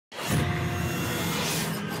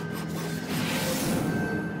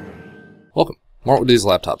Welcome, Mark with these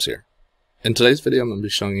laptops here. In today's video, I'm going to be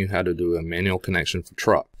showing you how to do a manual connection for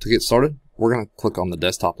truck. To get started, we're going to click on the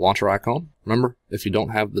desktop launcher icon. Remember, if you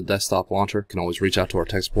don't have the desktop launcher, you can always reach out to our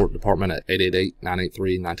tech support department at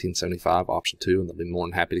 888-983-1975, option 2, and they'll be more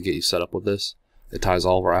than happy to get you set up with this. It ties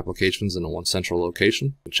all of our applications into one central location.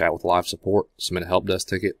 You can chat with live support, submit a help desk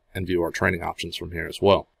ticket, and view our training options from here as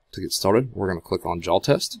well. To get started, we're going to click on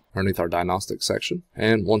Jaltest underneath our diagnostic section,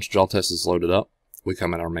 and once Jaltest is loaded up, we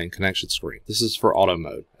come in our main connection screen. This is for auto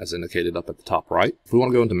mode, as indicated up at the top right. If we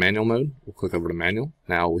want to go into manual mode, we'll click over to manual.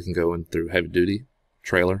 Now we can go in through heavy duty,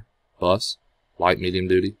 trailer, bus, light medium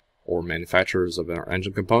duty, or manufacturers of our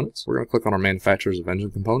engine components. We're going to click on our manufacturers of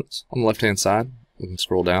engine components. On the left hand side, we can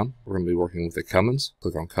scroll down. We're going to be working with the Cummins.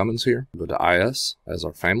 Click on Cummins here. Go to IS as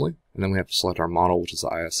our family, and then we have to select our model, which is the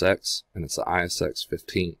ISX, and it's the ISX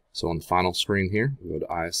 15. So on the final screen here, we go to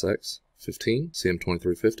ISX 15,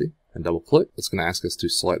 CM2350, and double click. It's going to ask us to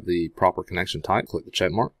select the proper connection type. Click the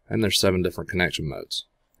check mark, and there's 7 different connection modes.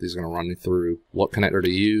 These are going to run you through what connector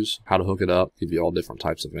to use, how to hook it up, give you all different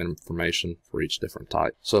types of information for each different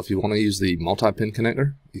type. So if you want to use the multi-pin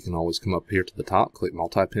connector, you can always come up here to the top, click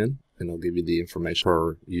multi-pin, and it'll give you the information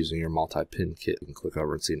for using your multi-pin kit. You can click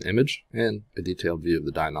over and see an image and a detailed view of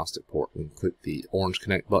the diagnostic port. We can click the orange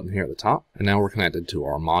connect button here at the top, and now we're connected to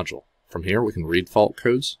our module. From here, we can read fault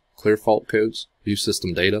codes, clear fault codes, view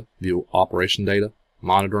system data, view operation data,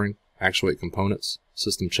 monitoring, actuate components,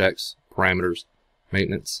 system checks, parameters,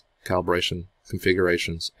 maintenance, calibration,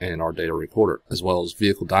 configurations, and our data recorder, as well as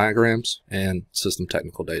vehicle diagrams and system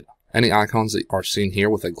technical data. Any icons that are seen here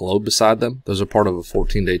with a globe beside them, those are part of a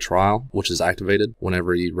 14-day trial, which is activated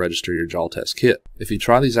whenever you register your Jaltest kit. If you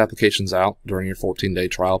try these applications out during your 14-day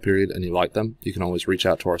trial period and you like them, you can always reach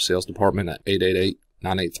out to our sales department at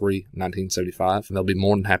 888-983-1975, and they'll be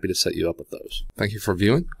more than happy to set you up with those. Thank you for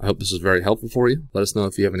viewing. I hope this is very helpful for you. Let us know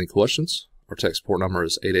if you have any questions. Our tech support number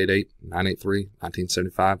is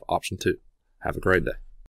 888-983-1975, option 2. Have a great day.